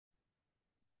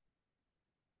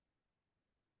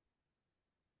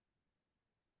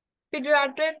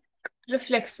Paediatric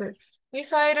reflexes, ये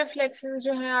सारे reflexes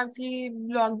जो हैं आपकी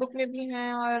लॉग बुक में भी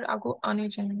हैं और आपको आने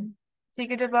चाहिए।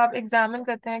 ठीक है, जब आप एग्जामिन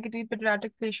करते हैं किसी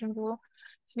पीडियाट्रिक पेशेंट को,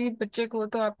 किसी बच्चे को,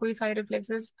 तो आपको ये सारे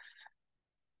रिफ्लेक्सेस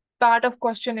पार्ट ऑफ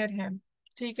क्वेश्चनर हैं।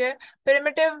 ठीक है।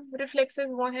 प्रिमिटिव रिफ्लेक्सेस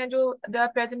वो हैं जो they are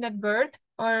present at birth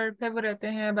और फिर वो रहते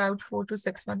हैं अबाउट 4 to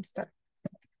 6 months तक।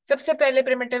 सबसे पहले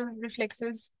प्रिमिटिव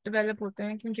रिफ्लेक्सेस डेवलप होते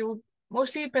हैं क्योंकि वो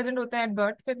मोस्टली प्रेजेंट होते हैं एट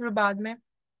बर्थ, फिर बाद में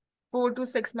 4 to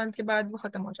 6 मंथ के बाद वो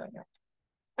खत्म हो जाएगा।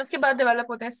 उसके बाद डेवलप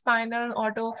होते हैं स्पाइनल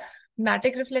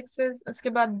ऑटोमैटिक रिफ्लेक्सेस, उसके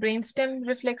बाद brain stem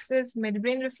reflexes, mid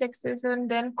brain reflexes and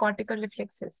then cortical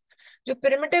reflexes. जो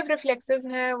प्रिमिटिव रिफ्लेक्सेस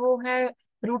हैं वो है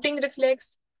routing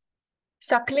reflex,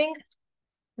 suckling,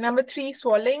 number 3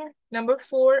 swallowing, number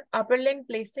 4 upper limb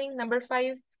placing, number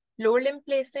 5 lower limb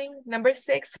placing, number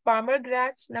 6 palmar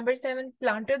grasp, number 7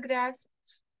 plantar grasp,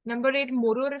 number 8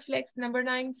 moro reflex, number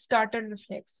 9 starter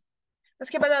reflex।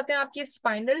 उसके बाद आते हैं आपके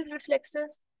spinal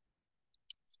reflexes.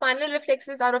 Spinal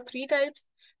reflexes are of 3 types: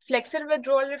 flexor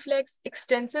withdrawal reflex,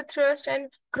 extensor thrust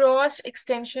and cross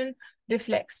extension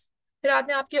reflex। फिर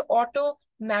आते हैं आपके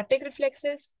automatic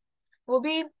reflexes, वो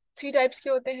भी 3 टाइप्स के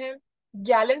होते हैं: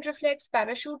 Gallant reflex,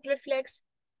 parachute reflex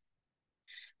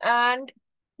and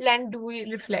लैंडुई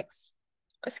reflex.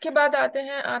 उसके बाद आते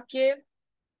हैं आपके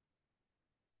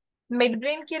मिड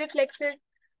ब्रेन के रिफ्लेक्सेस,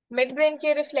 मिड ब्रेन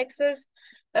के रिफ्लेक्सेस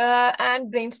एंड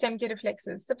ब्रेन स्टेम के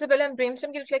रिफ्लेक्सेस। सबसे पहले हम ब्रेन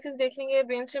स्टेम के रिफ्लेक्सेस देखेंगे।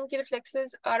 ब्रेन स्टेम के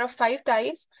reflexes are of 5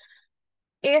 types: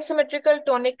 asymmetrical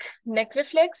tonic neck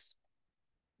reflex,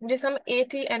 जिसे हम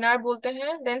ATNR बोलते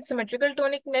हैं, देन सिमेट्रिकल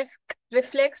टोनिक नेक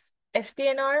reflex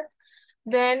STNR,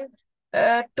 then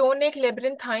tonic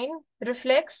लेब्रिंथाइन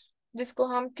reflex जिसको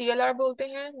हम TLR बोलते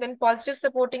हैं, then positive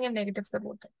supporting and negative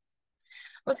supporting.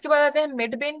 उसके बाद आते हैं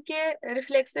मिड ब्रेन के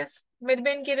रिफ्लेक्सेस। मिड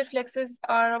ब्रेन के reflexes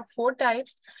are of 4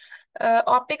 types: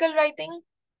 optical writing,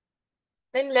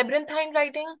 then लेब्रिंथाइन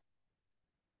writing,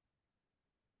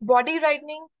 body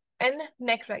राइटनिंग and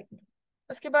neck राइटनिंग।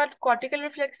 उसके बाद कॉर्टिकल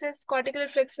रिफ्लेक्सेस। कॉर्टिकल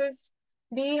रिफ्लेक्सेस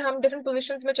भी हम डिफरेंट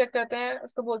पोजीशंस में चेक करते हैं,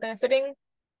 उसको बोलते हैं sitting,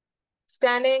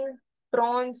 standing,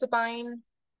 prone, supine,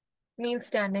 kneel,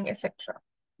 standing, etc.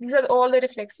 These are all the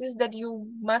reflexes that you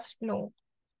must know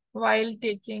while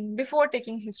before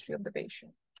taking history of the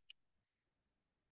patient.